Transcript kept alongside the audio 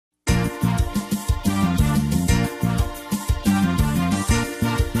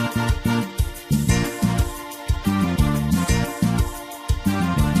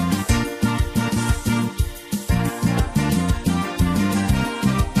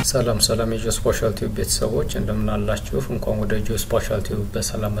ሰላም የጂኦስፓሻል ቲዩብ ቤተሰቦች እንደምን አላችሁ? እንኳን ወደ ጂኦስፓሻል ቲዩብ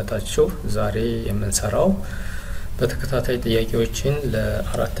በሰላም መጣችሁ። ዛሬ የምንሰራው በተከታታይ ጥያቄዎችን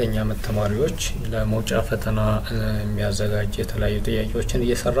ለአራተኛ ዓመት ተማሪዎች ለመውጫ ፈተና የሚያዘጋጅ የተለያዩ ጥያቄዎችን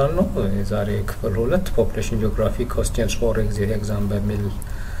እየሰራን ነው። ዛሬ ክፍል 2 ፖፑሌሽን ጂኦግራፊ questions for exit exam በሚል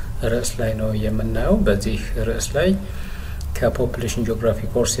ርዕስ ላይ ነው የምናየው። በዚህ ርዕስ ላይ ከፖፑሌሽን ጂኦግራፊ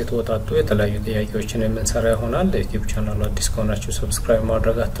ኮርስ የተወጣጡ የተለያዩ ጥያቄዎችን የምንሰራ ይሆናል። ለዩቲዩብ ቻናሉ አዲስ ከሆናችሁ ሰብስክራይብ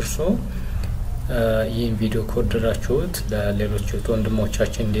ማድረግ አትርሱ። ይህን ቪዲዮ ከወደዳችሁት ለሌሎች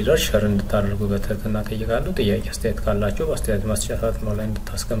ወንድሞቻችን እንዲደርስ ሼር እንድታደርጉ በትህትና ጠይቃለሁ። ጥያቄ አስተያየት ካላችሁ በአስተያየት መስጫ ሳጥኑ ላይ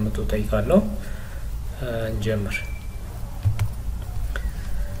እንድታስቀምጡ ጠይቃለሁ። እንጀምር።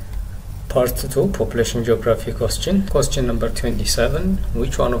 Part 2 Population Geography question. Question number 27.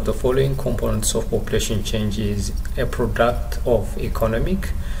 Which one of the following components of population change is a product of economic,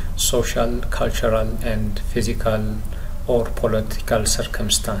 social, cultural, and physical or political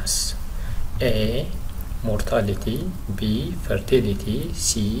circumstance? A. Mortality. B. Fertility.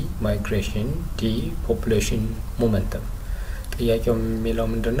 C. Migration. D. Population momentum. ጥያቄው የሚለው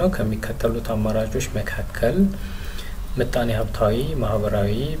ምንድነው? ከሚከተሉት አማራጮች መካከል ምጣኔ ሀብታዊ፣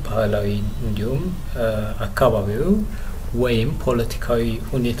 ማህበራዊ፣ ባህላዊ እንዲሁም አካባቢው ወይም ፖለቲካዊ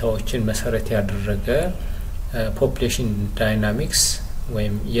ሁኔታዎችን መሰረት ያደረገ ፖፑሌሽን ዳይናሚክስ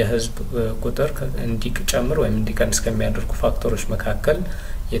ወይም የህዝብ ቁጥር እንዲጨምር ወይም እንዲቀንስ ከሚያደርጉ ፋክተሮች መካከል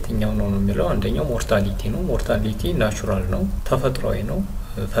የትኛው ነው የሚለው አንደኛው ሞርታሊቲ ነው። ሞርታሊቲ ናቹራል ነው፣ ተፈጥሯዊ ነው።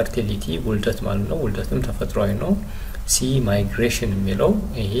 ፈርቲሊቲ ውልደት ማለት ነው፣ ውልደትም ተፈጥሯዊ ነው። ሲ ማይግሬሽን የሚለው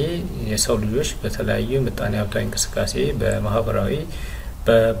ይሄ የሰው ልጆች በተለያዩ ምጣኔ ሀብታዊ እንቅስቃሴ በማህበራዊ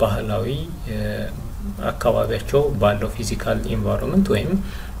በባህላዊ አካባቢያቸው ባለው ፊዚካል ኢንቫይሮንመንት ወይም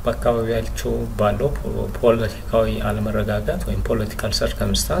በአካባቢያቸው ባለው ፖለቲካዊ አለመረጋጋት ወይም ፖለቲካል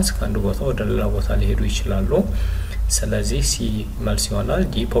ሰርከምስታንስ ከአንድ ቦታ ወደ ሌላ ቦታ ሊሄዱ ይችላሉ። ስለዚህ ሲ መልስ ይሆናል።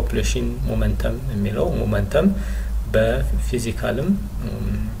 ዲ ፖፑሌሽን ሞመንተም የሚለው ሞመንተም በፊዚካልም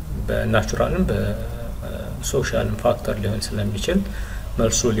በናቹራልም በሶሻል ፋክተር ሊሆን ስለሚችል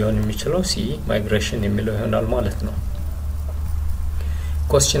መልሱ ሊሆን የሚችለው ሲ ማይግሬሽን የሚለው ይሆናል ማለት ነው።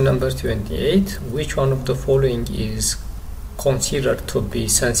 Question number 28. Which one of the following is considered to be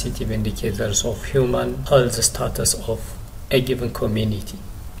sensitive indicators of human health status of a given community?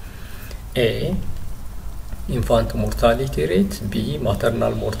 A. Infant mortality rate. B.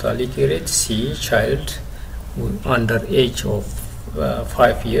 Maternal mortality rate. C. Child under age of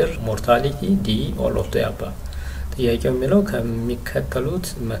 5 year mortality. D. all of the above. ጥያቄው የሚለው ከሚከተሉት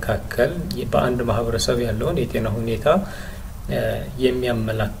መካከል በአንድ ማህበረሰብ ያለውን የጤና ሁኔታ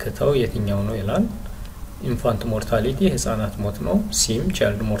የሚያመላክተው የትኛው ነው ይላል። ኢንፋንት ሞርታሊቲ ህፃናት ሞት ነው። ሲም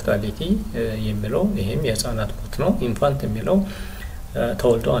ቻይልድ ሞርታሊቲ የሚለው ይሄም የህፃናት ሞት ነው። ኢንፋንት የሚለው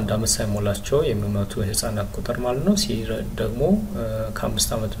ተወልደው አንድ አመት ሳይሞላቸው የሚሞቱ ህፃናት ቁጥር ማለት ነው። ሲ ደግሞ ከ5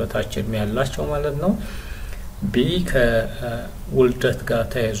 አመት በታች እድሜ ያላቸው ማለት ነው። ቢ ከውልደት ጋር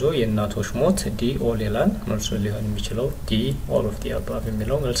ተያይዞ የእናቶች ሞት። ዲ ኦል ይላል። መልሱ ሊሆን የሚችለው ዲ all of the above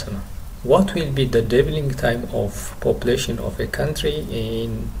የሚለው መልስ ነው። What will be the doubling time of population of a country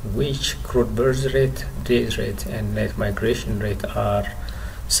in which crude birth rate, death rate, and net migration rate are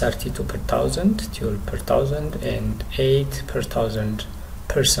 32 per thousand, 12 per thousand, and 8 per thousand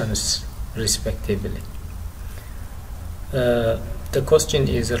persons respectively? The question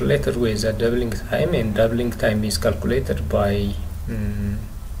is related with the doubling time, and doubling time is calculated by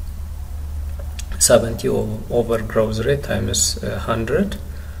 70 over growth rate times 100.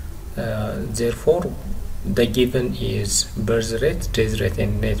 Therefore, the given is birth rate, death rate,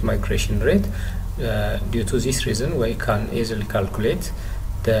 and net migration rate. Due to this reason, we can easily calculate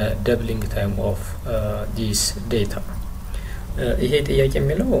the doubling time of this data. ይሄ ጥያቄ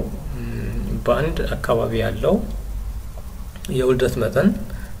የሚለው በአንድ አካባቢ ያለው የውልደት መጠን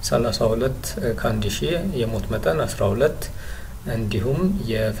 32 ከአንድ ሺህ የሞት መጠን 12 እንዲሁም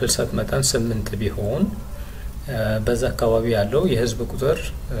የፍልሰት መጠን 8 ቢሆን በዛ አካባቢ ያለው የህዝብ ቁጥር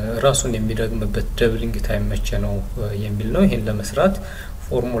ራሱን የሚደግምበት ደብሊንግ ታይም መቼ ነው የሚል ነው። ይሄን ለመስራት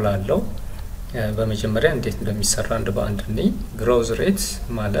ፎርሙላ አለው። በመጀመሪያ እንዴት እንደሚሰራ አንድ በአንድ ነው። ግሮዝ ሬት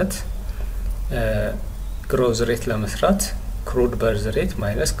ማለት ግሮዝ ሬት ለመስራት ክሩድ በርዝ ሬት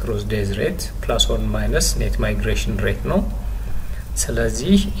ማይነስ ክሩዝ ዴዝ ሬት ፕላስ ኦር ማይነስ ኔት ማይግሬሽን ሬት ነው።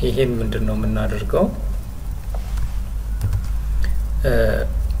 ስለዚህ ይሄን ምንድነው የምናደርገው?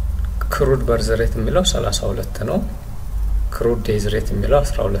 ክሩድ በርዝ ሬት የሚለው 32 ነው። ክሩድ ዴዝ ሬት የሚለው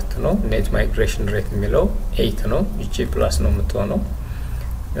 12 ነው። ኔት ማይግሬሽን ሬት የሚለው 8 ነው። እቺ ፕላስ ነው የምትሆነው።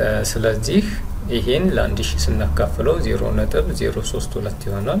 ስለዚህ ይሄን ለ1000 ስናካፍለው 0.032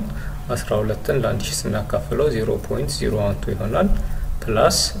 ይሆናል። 12ን ለ1000 ስናካፍለው 0.012 ይሆናል።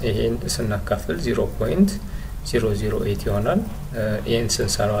 ፕላስ ይሄን ስናካፍል 0.0 0.008 ይሆናል። ይሄን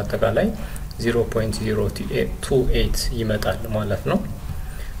ስንሰራው አጠቃላይ 0.028 ይመጣል ማለት ነው።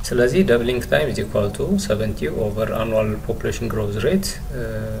 ስለዚህ doubling time is equal to 70 over annual population growth rate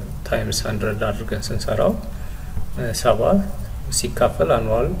times 100 አድርገን ስንሰራው 7 ሲካፈል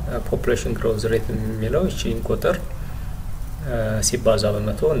annual population growth rate የሚለው እቺን ቁጥር ሲባዛ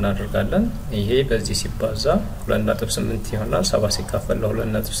በመቶ እናደርጋለን። ይሄ በዚህ ሲባዛ 2.8 ይሆናል። 7 ሲካፈል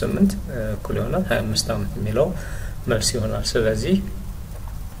ለ2.8 እኩል ይሆናል 25 ዓመት የሚለው መልስ ይሆናል። ስለዚህ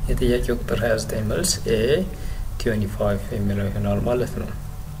የጥያቄው ቁጥር 29 መልስ A 25 የሚለው ይሆናል ማለት ነው።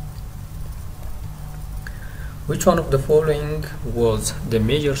 Which one of the following was the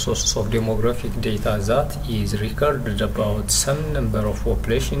major sources of demographic data that is recorded about some number of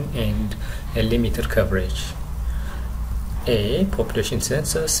population and a limited coverage? A. Population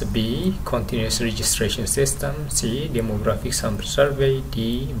census. B. Continuous registration system. C. Demographic sample survey. D.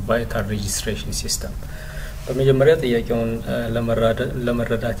 Vital registration system. በመጀመሪያ ጥያቄውን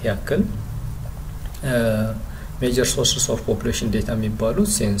ለመረዳት ያክል major sources of population data የሚባሉት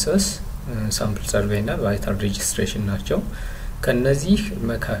census, sample survey እና vital registration ናቸው። ከነዚህ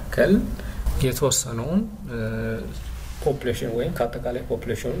መካከል የተወሰነውን ፖፑሌሽን ወይም ከአጠቃላይ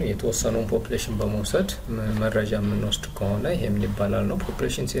ፖፑሌሽኑ የተወሰነውን ፖፑሌሽን በመውሰድ መረጃ የምንወስድ ከሆነ ይሄም ይባላል ነው።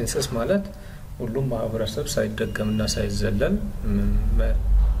 ፖፑሌሽን ሴንሰስ ማለት ሁሉም ማህበረሰብ ሳይደገምና ሳይዘለል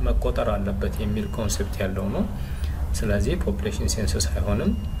መቆጠር አለበት የሚል ኮንሰፕት ያለው ነው። ስለዚህ ፖፑሌሽን ሴንሰስ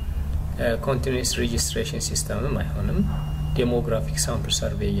አይሆንም። ኮንቲኒዩስ ሬጂስትሬሽን ሲስተምም አይሆንም። ዴሞግራፊክ ሳምፕል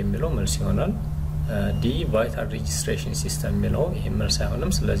ሰርቬይ የሚለው መልስ ይሆናል። ዲ ቫይታል ሬጂስትሬሽን ሲስተም የሚለው ይሄ መልስ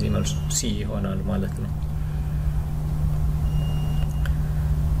አይሆንም። ስለዚህ መልሱ ሲ ይሆናል ማለት ነው።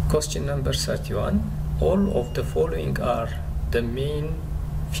 Question number 31. All of the following are the main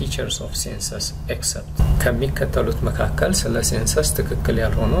features of census except ከሚከተሉት መካከል ስለ ሴንሰስ ትክክል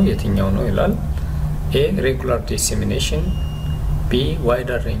ያልሆነው የትኛው ነው ይላል። A. Regular dissemination. B.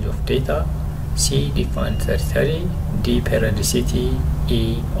 Wider range of data. C. Defined territory. D. Periodicity. E.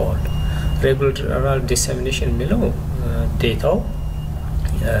 All. Regular dissemination የሚለው ዴታው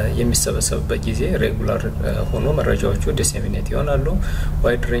የሚሰበሰብበት ጊዜ ሬጉላር ሆኖ መረጃዎቹ ዲሴሚኔት ይሆናሉ።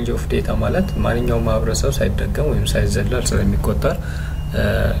 ዋይድ ሬንጅ ኦፍ ዴታ ማለት ማንኛውም ማህበረሰብ ሳይደገም ወይም ሳይዘለል ስለሚቆጠር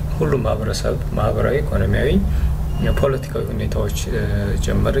ሁሉም ማህበረሰብ ማህበራዊ፣ ኢኮኖሚያዊ፣ ፖለቲካዊ ሁኔታዎች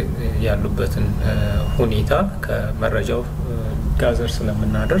ጀመር ያሉበትን ሁኔታ ከመረጃው ጋዘር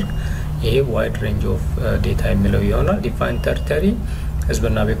ስለምናደርግ ይሄ ዋይድ ሬንጅ ኦፍ ዴታ የሚለው ይሆናል። ዲፋይንድ ቴሪቶሪ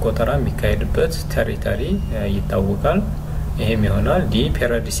ህዝብና ቤት ቆጠራ የሚካሄድበት ቴሪቶሪ ይታወቃል። ይሄም ይሆናል። ዲ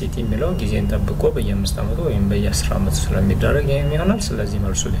ፔሪዮዲሲቲ የሚለው ጊዜን ጠብቆ በየ5 አመቱ ወይም በየ10 አመቱ ስለሚደረግ ይሄም ይሆናል። ስለዚህ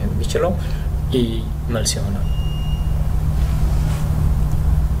መልሱ ሊሆን የሚችለው ኢ መልስ ይሆናል።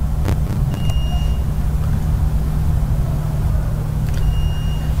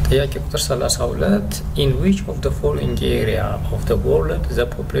 ጥያቄ ቁጥር 32 In which of the following area of the world the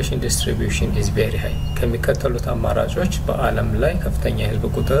population distribution is very high? ከሚከተሉት አማራጮች በአለም ላይ ከፍተኛ የህዝብ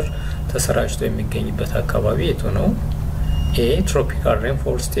ቁጥር ተሰራጭቶ የሚገኝበት አካባቢ የቱ ነው? A. Tropical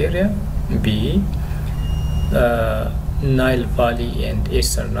rainforest area. B. Nile Valley and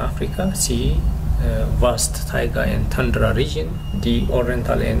Eastern Africa. C. Vast taiga and tundra region. D.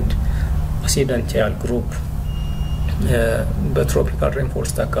 Oriental and Occidental group. በትሮፒካል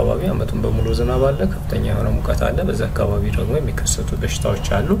ሬንፎረስት አካባቢ አመቱን በሙሉ ዝናብ አለ፣ ከፍተኛ የሆነ ሙቀት አለ። በዛ አካባቢ ደግሞ የሚከሰቱ በሽታዎች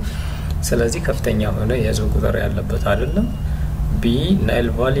አሉ። ስለዚህ ከፍተኛ የሆነ የህዝብ ቁጥር ያለበት አይደለም። B.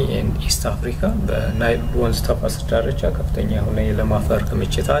 Nile Valley and East Africa. በናይል ወንዝ ተፋሰስ ዳርቻ ከፍተኛ የሆነ የለም አፈር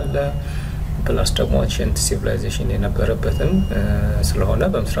ክምችት አለ። ፕላስ ደግሞ አንሸንት ሲቪላይዜሽን የነበረበትን ስለሆነ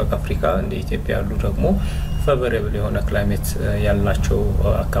በምስራቅ አፍሪካ እንደ ኢትዮጵያ ያሉ ደግሞ ፌቨሬብል የሆነ ክላይሜት ያላቸው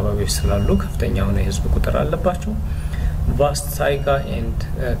አካባቢዎች ስላሉ ከፍተኛ የሆነ የህዝብ ቁጥር አለባቸው። ቫስት ታይጋ ኤንድ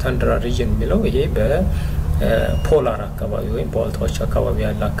ተንድራ ሪጅን የሚለው ይሄ በፖላር አካባቢ ወይም በዋልታዎች አካባቢ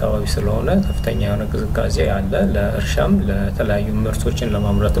ያለ አካባቢ ስለሆነ ከፍተኛ የሆነ ቅዝቃዜ አለ። ለእርሻም ለተለያዩ ምርቶችን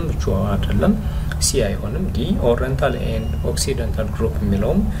ለማምረትም ምቹ አይደለም። ሲ አይሆንም። ዲ ኦሪየንታል ኤንድ ኦክሲደንታል ግሩፕ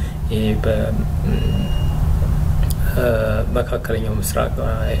የሚለውም ይሄ በመካከለኛው ምስራቅ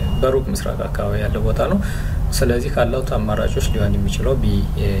በሩቅ ምስራቅ አካባቢ ያለ ቦታ ነው። ስለዚህ ካለው አማራጮች ሊሆን የሚችለው ቢ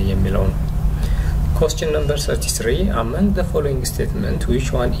የሚለው ነው። Question number 33. Among the following statement, which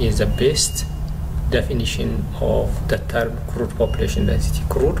one is the best definition of the term crude population density?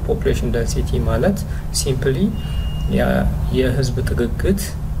 Crude population density ማለት simply የህዝብ ጥግግት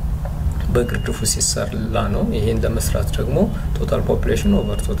በግርድፉ ሲሰላ ነው። ይሄን ለመስራት ደግሞ ቶታል ፖፑሌሽን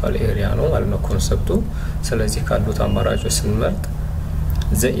ኦቨር ቶታል ኤሪያ ነው ማለት ነው ኮንሰፕቱ። ስለዚህ ካሉት አማራጮች ስንመርጥ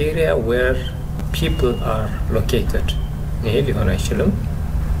the area where people are located ይሄ ሊሆን አይችልም።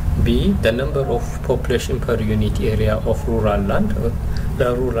 B. the number of population per unit area of rural land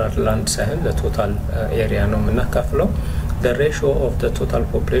ለሩራል ላንድ ሳይሆን ለቶታል ኤሪያ ነው የምናካፍለው። the ratio of the total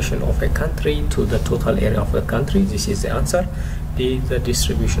population of a country to the total area of a country, this is the answer. B, the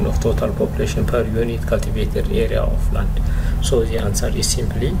distribution of total population per unit cultivated area of land. So the answer is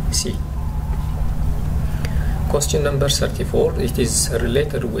simply C. Question number 34, it is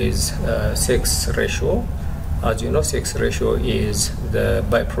related with sex ratio. As you know, sex ratio is the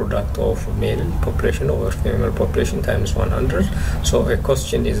byproduct of male population over female population times 100. So a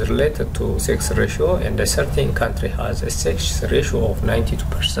question is related to sex ratio, and a certain country has a sex ratio of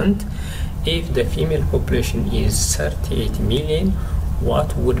 92%. If the female population is 38 million, what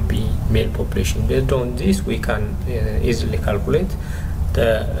would be male population? Based on this, we can easily calculate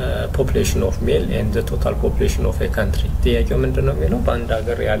the population of male and the total population of a country. ጥያቄው ምንድነው የሚለው በአንድ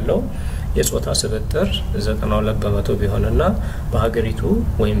ሀገር ያለው የጾታ ስብጥር 92% ቢሆንና በሀገሪቱ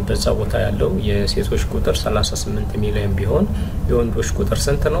ወይም በዛ ቦታ ያለው የሴቶች ቁጥር 38 ሚሊዮን ቢሆን የወንዶች ቁጥር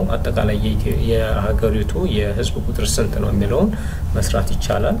ስንት ነው? አጠቃላይ የሀገሪቱ የህዝብ ቁጥር ስንት ነው የሚለውን መስራት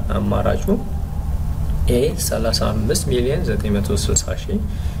ይቻላል። አማራጩ A 35 ሚሊዮን 960 ሺህ፣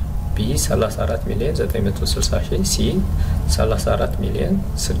 B 34 ሚሊዮን 960 ሺህ፣ C 34 ሚሊዮን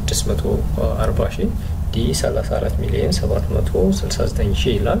 640 ሺህ፣ D 34 ሚሊዮን 769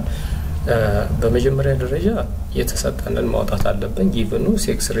 ሺህ ይላል። በመጀመሪያ ደረጃ የተሰጠንን ማውጣት አለብን። ጊቭኑ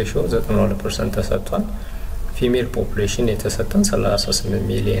ሴክስ ሬሽዮ 92% ተሰጥቷል። ፊሜል ፖፑሌሽን የተሰጠን 38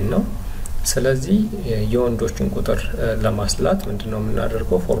 ሚሊዮን ነው። ስለዚህ የወንዶችን ቁጥር ለማስላት ምንድነው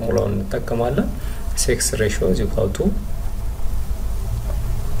የምናደርገው? ፎርሙላውን እንጠቀማለን። ሴክስ ሬሽዮ =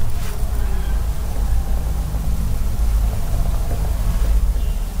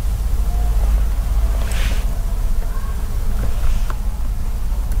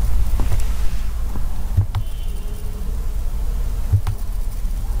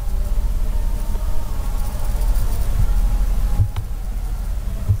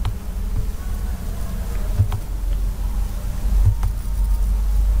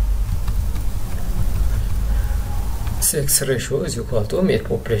 sex ratio is equal to male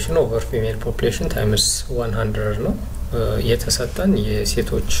population over female population times 100 ነው። የተሰጠን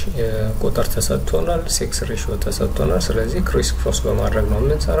የሴቶች ቁጥር ተሰጥቶናል፣ ሴክስ ሬሽዮ ተሰጥቶናል። ስለዚህ ክሮስ በማድረግ ነው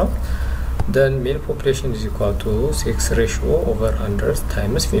የምንሰራው። then male population is equal to sex ratio over 100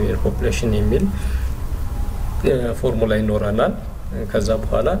 times female population የሚል ፎርሙላ ይኖረናል። ከዛ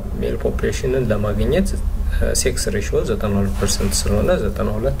በኋላ ሜል ፖፑሌሽንን ለማግኘት ሴክስ ሬሽዮ 92% ስለሆነ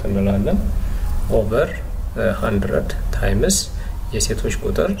 92 እንላለን over 100 ታይምስ የሴቶች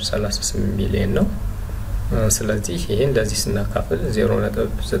ቁጥር 38 ሚሊዮን ነው። ስለዚህ ይሄ እንደዚህ ስናካፍል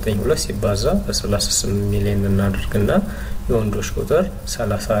 0.92 ሲባዛ በ38 ሚሊዮን እናደርግና የወንዶች ቁጥር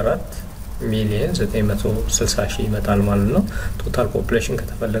 34 ሚሊዮን 960 ሺህ ይመጣል ማለት ነው። ቶታል ፖፑሌሽን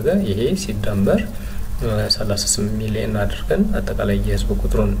ከተፈለገ ይሄ ሲደመር 38 ሚሊዮን አድርገን አጠቃላይ የህዝብ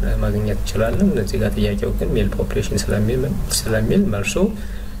ቁጥሩን ማግኘት እንችላለን። እዚህ ጋር ጥያቄው ግን ሜል ፖፑሌሽን ስለሚል መልሱ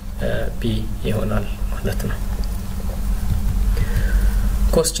B ይሆናል ማለት ነው።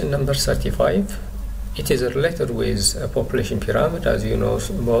 Question number 35, it is related with a population pyramid. As you know,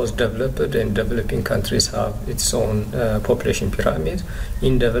 both developed and developing countries have its own population pyramid.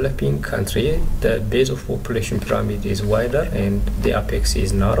 In developing country, the base of population pyramid is wider and the apex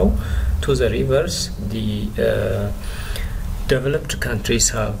is narrow. To the reverse, the developed countries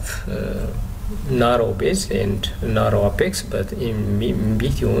have narrow base and narrow apex, but in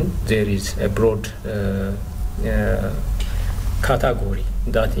between there is a broad category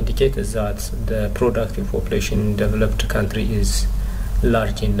that indicates that the productive population in developed country is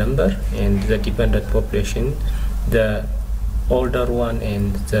large in number, and the dependent population, the older one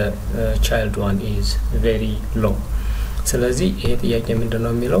and the child one, is very low. ስለዚህ ይሄ ጥያቄ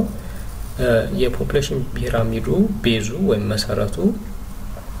ምንድነው የሚለው የፖፑሌሽን ፒራሚዱ ቤዙ ወይም መሰረቱ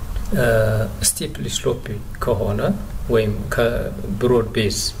ስቲፕሊ ስሎፕ ከሆነ ወይም ከብሮድ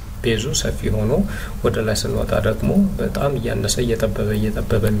ቤዙ ሰፊ ሆኖ ወደ ላይ ስንወጣ ደግሞ በጣም እያነሰ እየጠበበ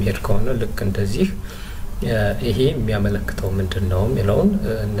የሚሄድ ከሆነ ልክ እንደዚህ ይሄ የሚያመለክተው ምንድነው የሚለውን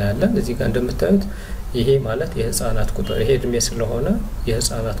እናያለን። እዚህ ጋር እንደምታዩት ይሄ ማለት የህፃናት ቁጥር ይሄ እድሜ ስለሆነ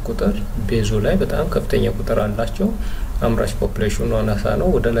የህፃናት ቁጥር ቤዙ ላይ በጣም ከፍተኛ ቁጥር አላቸው። አምራች ፖፑሌሽኑ አናሳ ነው።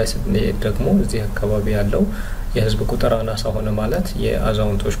 ወደ ላይ ስንሄድ ደግሞ እዚህ አካባቢ ያለው የህዝብ ቁጥር አናሳ ሆነ ማለት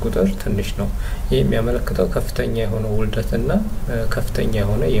የአዛውንቶች ቁጥር ትንሽ ነው። ይሄ የሚያመለክተው ከፍተኛ የሆነ ውልደትና ከፍተኛ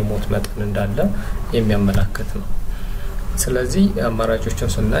የሆነ የሞት መጠን እንዳለ የሚያመለክት ነው። ስለዚህ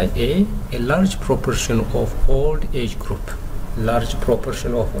አማራጮችን ስናይ a large proportion of old age group, large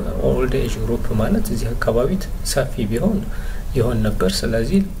proportion of old age group ማለት እዚህ አካባቢ ሰፊ ቢሆን ይሆን ነበር።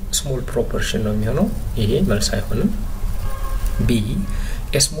 ስለዚህ small proportion ነው የሚሆነው። ይሄ መልስ አይሆንም። B,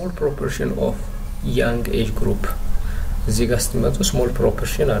 a small proportion of young age group እዚህ ጋር ስትመጡ ስሞል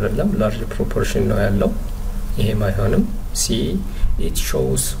ፕሮፖርሽን አይደለም ላርጅ ፕሮፖርሽን ነው ያለው። ይሄም አይሆንም። ሲ it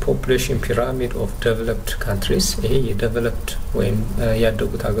shows population pyramid of developed countries። ይሄ የዴቨሎፕድ ወይም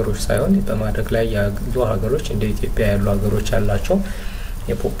ያደጉት ሀገሮች ሳይሆን በማደግ ላይ ያሉ ሀገሮች እንደ ኢትዮጵያ ያሉ ሀገሮች ያላቸው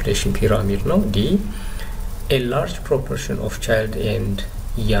የፖፑሌሽን ፒራሚድ ነው። ዲ a large proportion of child and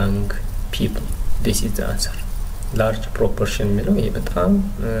young people። this is the answer። large proportion የሚለው ይሄ በጣም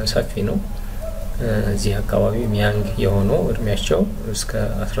ሰፊ ነው። እዚህ አካባቢ ያንግ የሆኑ እድሜያቸው እስከ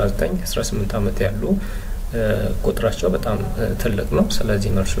 19 18 ዓመት ያሉ ቁጥራቸው በጣም ትልቅ ነው። ስለዚህ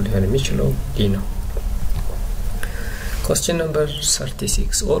መልሱ ሊሆን የሚችለው ዲ ነው። Question number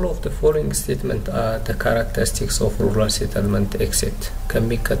 36. All of the following statement are the characteristics of rural settlement except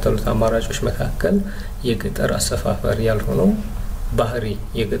ከሚከተሉት አማራጮች መካከል የገጠር አሰፋፈር ያልሆነው ባህሪ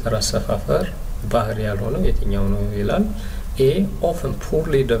የገጠር አሰፋፈር ባህሪ ያልሆነው የትኛው ነው ይላል። A often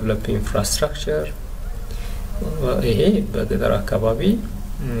poorly developed infrastructure። ይሄ በገጠር አካባቢ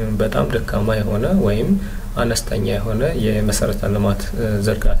በጣም ደካማ የሆነ ወይም አነስተኛ የሆነ የመሰረተ ልማት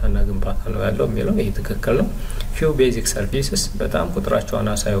ዝርጋታና ግንባታ ነው ያለው የሚለው ይሄ ትክክል ነው። few basic services በጣም ቁጥራቸው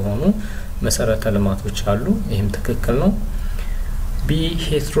አናሳ የሆኑ መሰረተ ልማቶች አሉ። ይሄም ትክክል ነው። B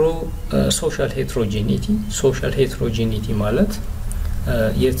social heterogeneity social heterogeneity ማለት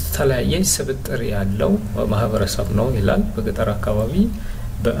የተለያየ ስብጥር ያለው ማህበረሰብ ነው ይላል። በገጠር አካባቢ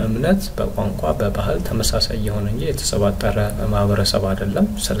በእምነት በቋንቋ በባህል ተመሳሳይ የሆነ እንጂ የተሰባጠረ ማህበረሰብ አይደለም።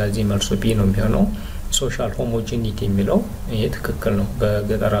 ስለዚህ መልሱ ቢ ነው የሚሆነው። ሶሻል ሆሞጂኒቲ የሚለው ይሄ ትክክል ነው።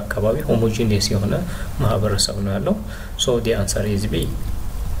 በገጠር አካባቢ ሆሞጂኒየስ የሆነ ማህበረሰብ ነው ያለው። ሶ the answer is B።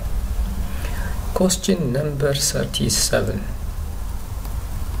 Question number 37.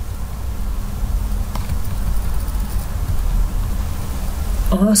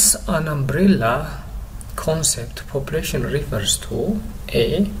 As an umbrella concept, population refers to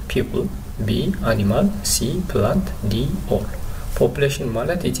A people, B animal, C plant, D all። Population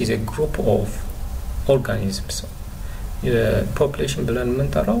ማለት it is a group of organisms። population ብለን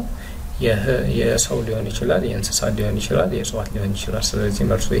የምንጠራው የሰው ሊሆን ይችላል፣ የእንስሳት ሊሆን ይችላል፣ የእጽዋት ሊሆን ይችላል። ስለዚህ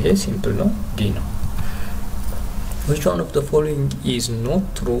መልሱ ይሄ ሲምፕል ነው፣ ዲ ነው። Which one of the following is not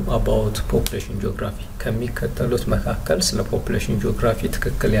true about population geography? ከሚከተሉት መካከል ስለ population geography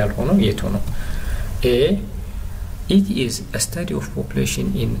ትክክል ያልሆነው የቱ ነው? A it is a study of population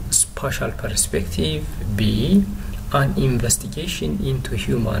in spatial perspective. B an investigation into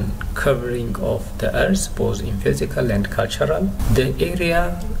human covering of the earth both in physical and cultural. The area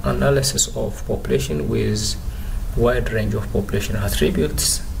analysis of population with wide range of population attributes.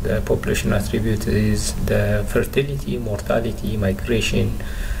 The population attribute is the fertility, mortality, migration,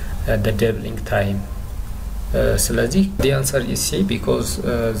 the doubling time. ስለዚህ the answer is C because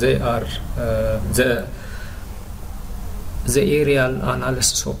they are the aerial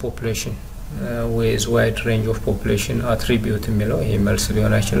analysis of population with wide range of population attribute የሚለው ይሄ መልስ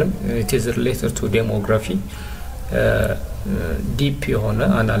ሊሆን አይችልም። it is related to demography ዲፕ የሆነ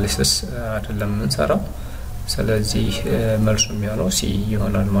አናሊሲስ አይደለም እንሰራው። ስለዚህ መልሱ የሚሆነው ሲ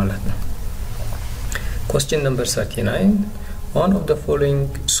ይሆናል ማለት ነው። Question number 39. One of the following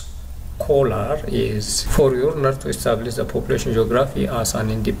scholar is for Urner to establish the population geography as an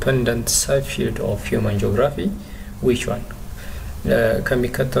independent subfield of human geography. Which one?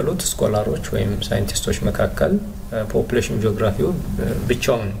 ከሚከተሉት ስኮላሮች ወይም ሳይንቲስቶች መካከል ፖፑሌሽን ጂኦግራፊው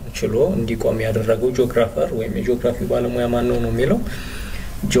ብቻውን ችሎ እንዲቆም ያደረገው ጂኦግራፈር ወይም የጂኦግራፊ ባለሙያ ማን ነው ነው የሚለው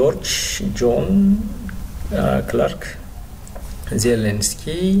ጆርጅ ጆን ክላርክ ዜሌንስኪ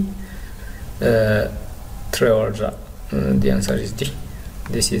ትሬወርዛ the answer is D.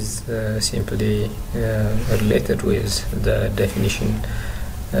 This is simply related with the definition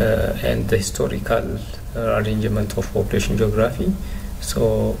and the historical arrangement of population geography. So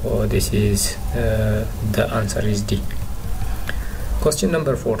this is the answer is D. Question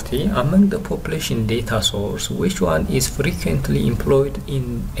number 40. Among the population data source, which one is frequently employed in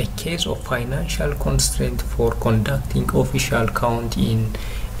a case of financial constraint for conducting official count in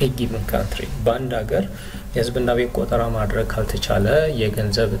a given country? በአንድ ሀገር የህዝብና ቤት ቆጠራ ማድረግ ካልተቻለ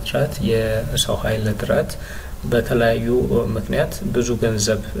የገንዘብ እጥረት የሰው ኃይል እጥረት በተለያዩ ምክንያት ብዙ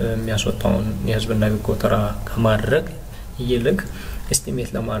ገንዘብ የሚያስወጣውን የህዝብና ቤት ቆጠራ ከማድረግ ይልቅ ኤስቲሜት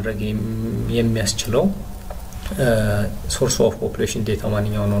ለማድረግ የሚያስችለው ሶርስ ኦፍ ፖፑሌሽን ዴታ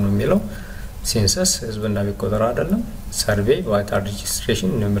ማንኛው ነው የሚለው ሴንሰስ ህዝብና ቤት ቆጠራ አይደለም ሰርቬይ ቫይታል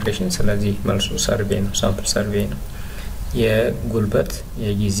ሬጅስትሬሽን ኑሜሬሽን ስለዚህ መልሱ ሰርቬይ ነው ሳምፕል ሰርቬይ ነው የጉልበት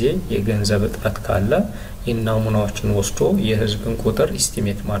የጊዜ የገንዘብ እጥረት ካለ የናሙናዎችን ወስዶ የህዝብን ቁጥር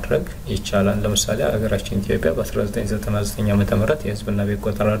ኤስቲሜት ማድረግ ይቻላል ለምሳሌ ሀገራችን ኢትዮጵያ በ1999 ዓመተ ምህረት የህዝብና ቤት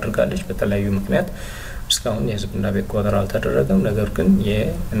ቆጠራ አድርጋለች በተለያዩ ምክንያት እስካሁን የህዝብና ቤት ቆጠራ አልተደረገም ነገር ግን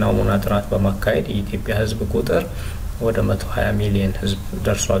የናሙና ጥናት በማካሄድ የኢትዮጵያ ህዝብ ቁጥር ወደ 120 ሚሊዮን ህዝብ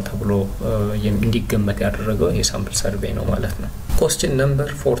ደርሷል ተብሎ እንዲገመት ያደረገው የሳምፕል ሰርቬይ ነው ማለት ነው። Question number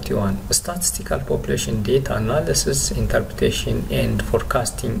 41. Statistical population data analysis, interpretation and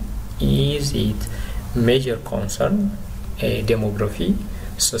forecasting, is it major concern? Demography,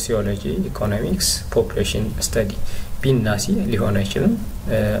 sociology, economics, population study. ቢናሲ ሊሆን አይችልም።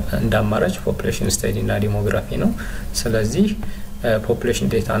 እንደ አማራጭ population study እና demography ነው። ስለዚህ population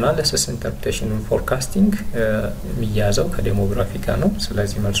data analysis, interpretation and forecasting የሚያዘው ከዴሞግራፊ ጋር ነው።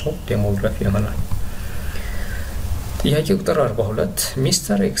 ስለዚህ መልሱ ዴሞግራፊ ይሆናል። ጥያቄ ቁጥር 42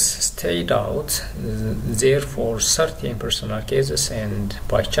 Mr. X stayed out there for certain personal cases and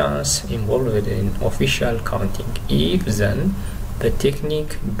by chance involved in official counting. If then the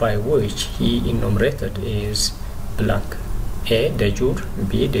technique by which he enumerated is blank. A. de jure,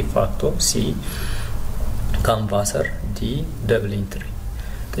 B. de facto, C. canvasser, D. double entry.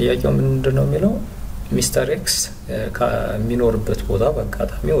 ጥያቄው ምንድነው የሚለው ሚስተር ኤክስ ከሚኖርበት ቦታ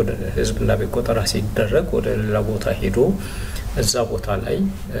በአጋጣሚ ወደ ህዝብና ቤት ቆጠራ ሲደረግ ወደ ሌላ ቦታ ሄዶ እዛ ቦታ ላይ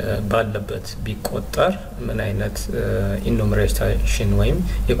ባለበት ቢቆጠር ምን አይነት ኢኑመሬሽን ወይም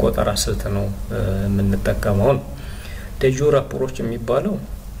የቆጠራ ስልት ነው የምንጠቀመው? ደጁር አፕሮች የሚባለው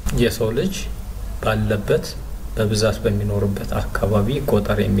የሰው ልጅ ባለበት በብዛት በሚኖርበት አካባቢ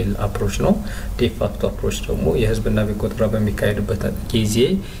ቆጠራ የሚል አፕሮች ነው። ዲፋክቶ አፕሮች ደግሞ የህዝብና ቤት ቆጠራ በሚካሄድበት ጊዜ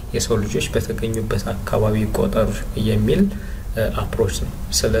የሰው ልጆች በተገኙበት አካባቢ ቆጠሩ የሚል አፕሮች ነው።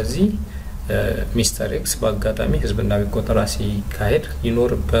 ስለዚህ ሚስተር ኤክስ በአጋጣሚ ህዝብና ቤት ቆጠራ ሲካሄድ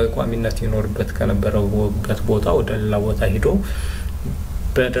በቋሚነት ይኖርበት ከነበረበት ቦታ ወደ ሌላ ቦታ ሄዶ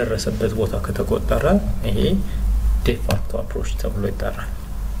በደረሰበት ቦታ ከተቆጠረ ይሄ ዲፋክቶ አፕሮች ተብሎ ይጠራል።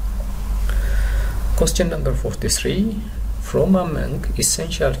 Question number 43. From among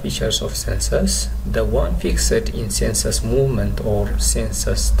essential features of census, the one fixed in census movement or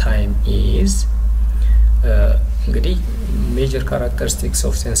census time is እንግዲህ major characteristics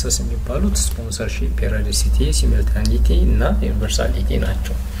of census የሚባሉት sponsorship, periodicity, simultaneity እና universality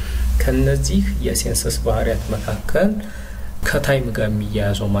ናቸው። ከነዚህ የሴንሰስ ባህሪያት መካከል ከታይም ጋር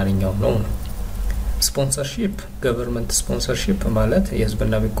የሚያያዘው ማንኛው ነው? ስፖንሰርሺፕ ገቨርንመንት ስፖንሰርሺፕ ማለት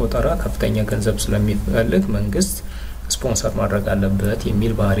የህዝብና ቤት ቆጠራ ከፍተኛ ገንዘብ ስለሚፈልግ መንግስት ስፖንሰር ማድረግ አለበት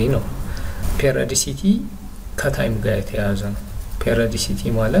የሚል ባህሪ ነው። ፔሪዮዲሲቲ ከታይም ጋር የተያያዘ ነው። ፔሪዮዲሲቲ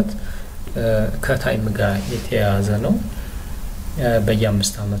ማለት ከታይም ጋር የተያያዘ ነው።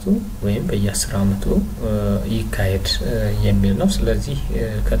 በየ5 አመቱ ወይም በየ10 አመቱ ይካሄድ የሚል ነው። ስለዚህ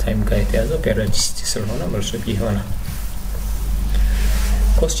ከታይም ጋር የተያያዘ ፔሪዮዲሲቲ ስለሆነ መልሱ ይሆናል።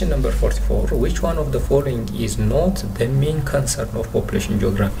 Question number 44. Which one of the following is not the main concern of population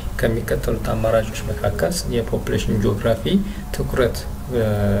geography? ከሚከተሉት አማራጮች መካከል የፖፑሌሽን ጂኦግራፊ ትኩረት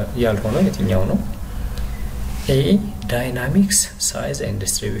ያልሆነው የትኛው ነው? A. Dynamics, size and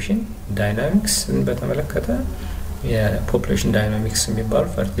distribution. Dynamics-ን በተመለከተ የፖፑሌሽን ዳይናሚክስ የሚባል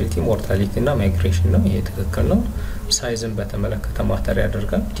ፈርቲሊቲ፣ ሞርታሊቲ እና ማይግሬሽን ነው። ይሄ ትክክል ነው። ሳይዝን በተመለከተ ማተር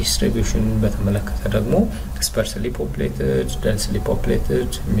ያደርጋል። ዲስትሪቢዩሽንን በተመለከተ ደግሞ ስፐርስሊ ፖፑሌትድ፣ ደንስሊ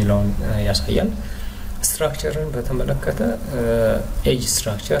ፖፑሌትድ ሚሊዮን ያሳያል። ስትራክቸርን በተመለከተ ኤጅ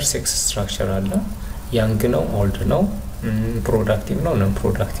ስትራክቸር፣ ሴክስ ስትራክቸር አለ። ያንግ ነው፣ ኦልድ ነው፣ ፕሮዳክቲቭ ነው፣ ነን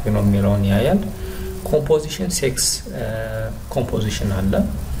ፕሮዳክቲቭ ነው ሚሊዮን ያያል። ኮምፖዚሽን፣ ሴክስ ኮምፖዚሽን አለ፣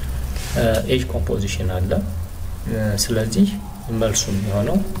 ኤጅ ኮምፖዚሽን አለ። ስለዚህ መልሱ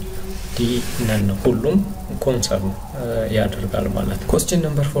የሚሆነው ዲ ነን ሁሉም ኮንሰርን ያደርጋል ማለት ነው። Question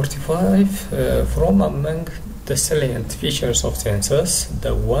number 45. From among the salient features of census,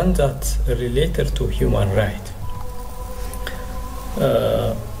 the one that related to human right.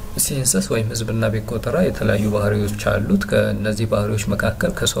 ሴንሰስ ወይም ህዝብና ቤት ቆጠራ የተለያዩ ባህሪዎች አሉት። ከነዚህ ባህሪዎች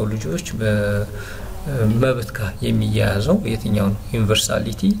መካከል ከሰው ልጆች በመብት ጋር የሚያያዘው የትኛው ነው?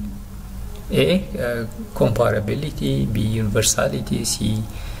 ዩኒቨርሳሊቲ፣ A. comparability, B. universality, C.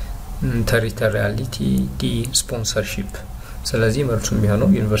 territoriality, D. sponsorship. ስለዚህ መልሱ የሚሆነው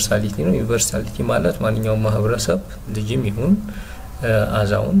ዩኒቨርሳሊቲ ነው። ዩኒቨርሳሊቲ ማለት ማንኛውም ማህበረሰብ ልጅም ይሁን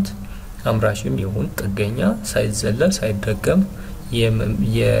አዛውንት አምራችም ይሁን ጥገኛ ሳይዘለል ሳይደገም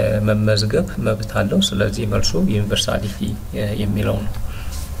የመመዝገብ መብት አለው። ስለዚህ መልሱ ዩኒቨርሳሊቲ የሚለው ነው።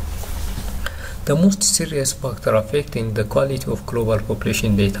 The most serious factor affecting the quality of global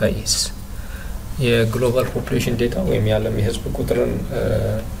population data is የግሎባል ፖፑሌሽን ዴታ ወይም የዓለም የህዝብ ቁጥርን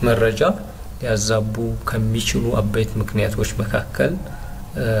መረጃ ያዛቡ ከሚችሉ አበይት ምክንያቶች መካከል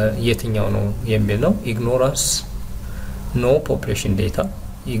የትኛው ነው የሚል ነው? ኢግኖራንስ፣ ኖ ፖፑሌሽን ዴታ።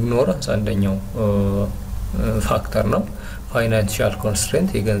 ኢግኖራንስ አንደኛው ፋክተር ነው። ፋይናንሻል ኮንስትሬንት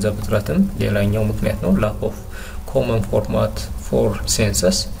የገንዘብ እጥረትም ሌላኛው ምክንያት ነው። ላክ ኦፍ ኮመን ፎርማት ፎር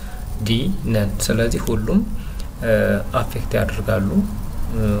ሴንሰስ፣ ዲ ነን። ስለዚህ ሁሉም አፌክት ያደርጋሉ።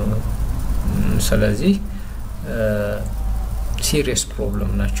 ስለዚህ serious problem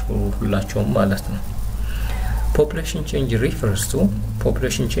ናቸው ሁላቸውም ማለት ነው። Population change refers to,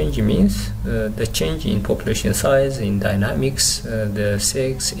 population change means the change in population size, in dynamics, the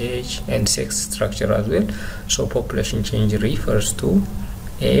sex, age and sex structure as well. So population change refers to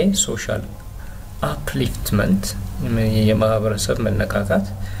a social upliftment, የማህበረሰብ መነቃቃት,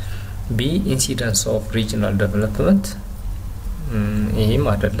 B incidence of regional development, ይህም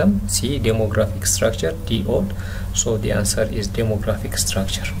አይደለም, C demographic structure, D all. So the answer is demographic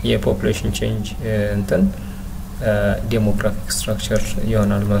structure. የፖፑሌሽን change እንትን demographic structure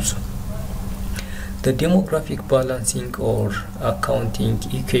ይሆናል ማለት ነው። The demographic balancing or accounting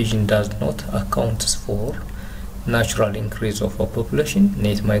equation does not account for natural increase of a population,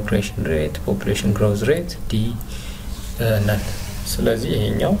 net migration rate, population growth rate, D none. ስለዚህ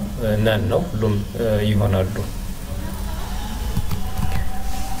ይሄኛው none ነው ሁሉም ይሆናሉ።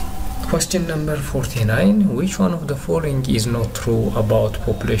 Question number 49. Which one of the following is not true about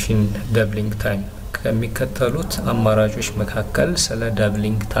population doubling time? ከሚከተሉት አማራጮች መካከል ስለ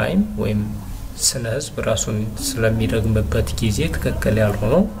doubling time ወይም ስለ ህዝብ ራሱን ስለሚደግምበት ጊዜ ትክክል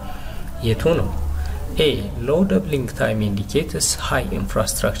ያልሆነው የቱ ነው? A. Low doubling time indicates high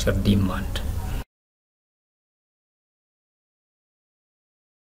infrastructure demand.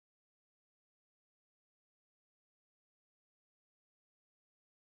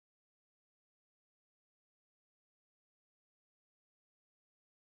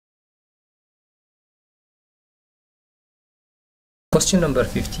 Question number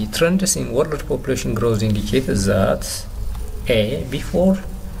 50. Trends in world population growth indicate that A. Before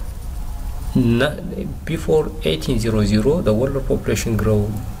 1800, the world population grew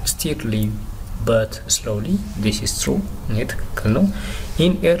steadily but slowly. This is true.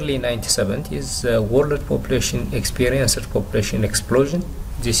 In early 1970s, the world population experienced population explosion.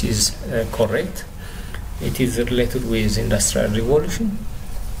 This is correct. It is related with industrial revolution.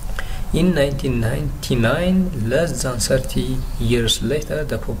 In 1999, less than 30 years later,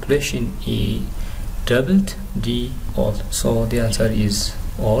 the population doubled. D all. So the answer is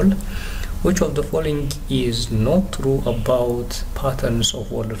all. Which of the following is not true about patterns of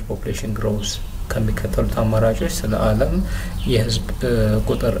world population growth? ከሚከተሉት አማራጮች ስለ ዓለም የህዝብ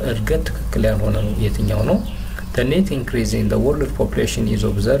ቁጥር እድገት ትክክል ያልሆነው የትኛው ነው? The net increase in the world population is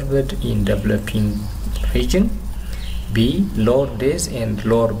observed in developing region. B. Lower death and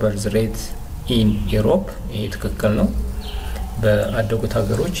lower birth rate in Europe. ይህ ትክክል ነው። በአደጉት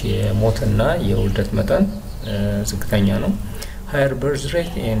ሀገሮች የሞትና የውልደት መጠን ዝቅተኛ ነው። Higher birth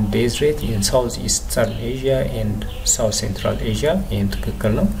rate and death rate in Southeastern Asia and South Central Asia. ይህም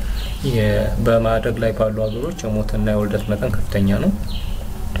ትክክል ነው። በማደግ ላይ ባሉ ሀገሮች የሞትና የውልደት መጠን ከፍተኛ ነው።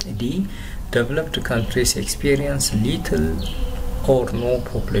 D. Developed countries experience little or no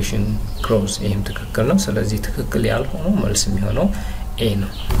population growth. ይህም ትክክል ነው። ስለዚህ ትክክል ያልሆነው መልስ የሚሆነው A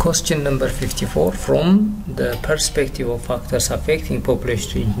ነው። Question number 54. From the perspective of factors affecting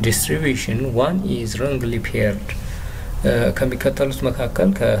population distribution, one is wrongly paired. ከሚከተሉት መካከል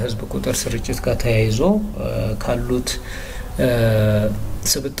ከህዝብ ቁጥር ስርጭት ጋር ተያይዞ ካሉት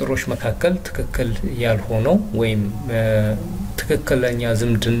ስብጥሮች መካከል ትክክል ያልሆነው ወይም ትክክለኛ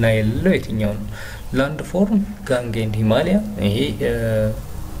ዝምድና የሌለው የትኛው ነው? Land form, Gange and Himalaya. ይሄ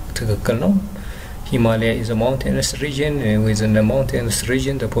ትክክል ነው። Himalaya is a mountainous region. Within the mountainous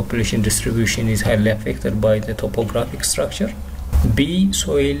region, the population distribution is highly affected by the topographic structure. B.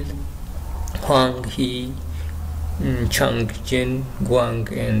 Soil, Huang, He, Chang, Jin, Guang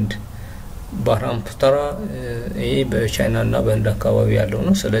and Baramputara. ይሄ በቻይና እና በህንድ አካባቢ ያለው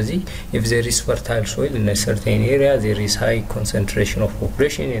ነው። ስለዚህ if there is fertile soil in a certain area, there is high concentration of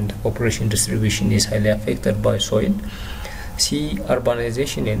population and the population distribution is highly affected by soil. C.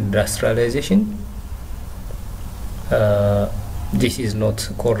 Urbanization and industrialization. This is not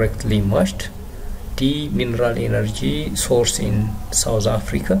correctly matched. D. Mineral energy source in South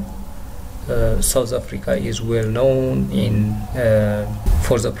Africa. South Africa is well known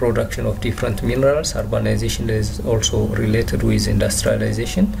for the production of different minerals. Urbanization is also related with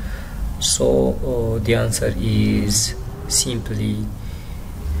industrialization. So the answer is simply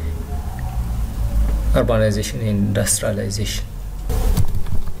urbanization and industrialization.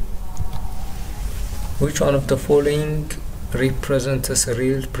 Which one of the following represents a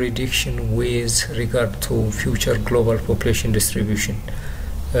real prediction with regard to future global population distribution?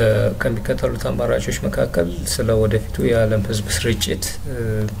 ከሚከተሉት አማራጮች መካከል ስለ ወደፊቱ የዓለም ህዝብ ስርጭት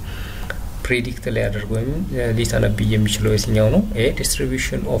ፕሬዲክት ሊያደርግ ወይም ሊተነብይ የሚችለው የትኛው ነው? A.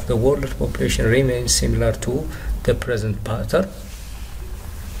 Distribution of the world population remains similar to the present pattern.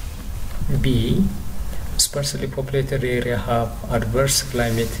 B. sparsely populated area have adverse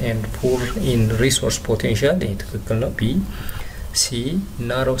climate and poor in resource potential. B. C.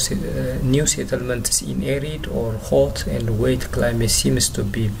 Narrow new settlements in arid or hot and wet climate seems to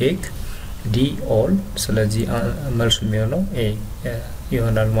be vague. D. All. ስለዚህ መልሱ የሚሆነው A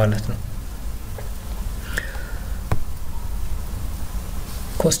ይሆናል ማለት ነው።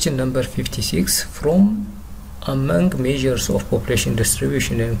 Question number 56. From among measures of population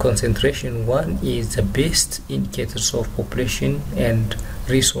distribution and concentration, one is the best indicators of population and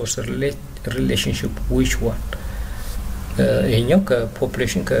resource relationship. Which one? ይሄኛው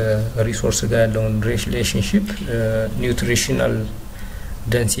ከፖፑሌሽን ከሪሶርስ ጋር ያለውን ሪሌሽንሺፕ ኒውትሪሽናል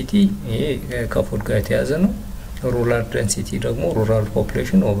ዴንሲቲ ይሄ ከፉድ ጋር የተያዘ ነው። ሩራል ዴንሲቲ ደግሞ ሩራል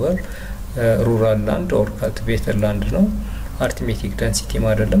ፖፑሌሽን ኦቨር ሩራል ላንድ ኦር ካልቲቬትድ ላንድ ነው። አርትሜቲክ ዴንሲቲ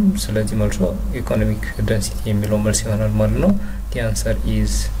አይደለም። ስለዚህ መልሶ ኢኮኖሚክ ዴንሲቲ የሚለው መልስ ይሆናል ማለት ነው። the answer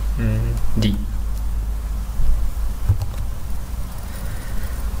is D.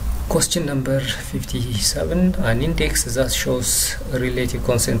 Question number 57. An index that shows relative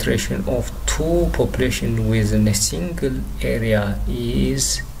concentration of two populations within a single area is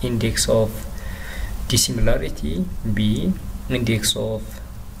index of dissimilarity. B. Index of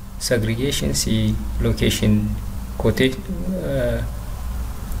segregation. C. Location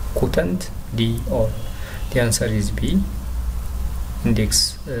quotient. D. All. The answer is B. Index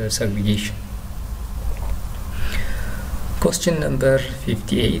segregation. Question number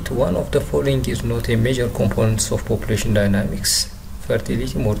 58. One of the following is not a major components of population dynamics.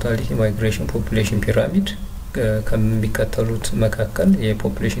 Fertility, mortality, migration, population pyramid. ከሚከተሉት መካከል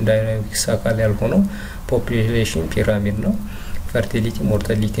የፖፑሌሽን ዳይናሚክስ አካል ያልሆነው ፖፑሌሽን ፒራሚድ ነው። ፈርቲሊቲ፣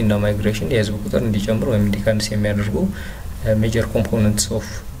 ሞርታሊቲ እና ማይግሬሽን የህዝብ ቁጥር እንዲጨምር ወይም እንዲቀንስ የሚያደርጉ ሜጀር ኮምፖነንትስ ኦፍ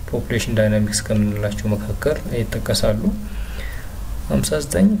ፖፑሌሽን ዳይናሚክስ ከምንላቸው መካከል ይጠቀሳሉ።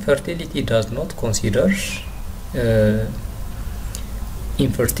 59. ፈርቲሊቲ does not consider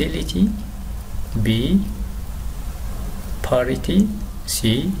infertility. B. parity.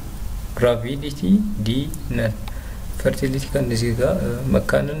 C. gravidity. D. none. ፈርቲሊቲ ከነዚህ ጋር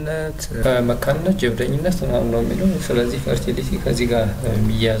መካንነት ጀብደኝነት ነው የሚለው። ስለዚህ ፈርቲሊቲ ከዚህ ጋር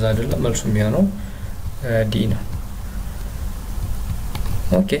የሚያያዝ አይደለም። መልሱ የሚሆነው D ነው።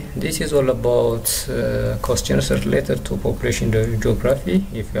 Okay, this is all about questions related to population geography.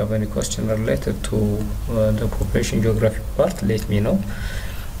 If you have any question related to the population geography part, let me know.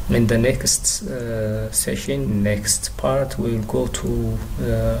 In the next session, next part, we will go to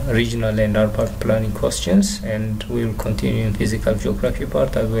regional and urban planning questions, and we will continue in physical geography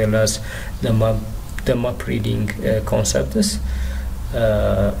part as well as the map reading concepts.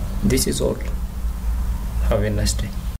 This is all. Have a nice day.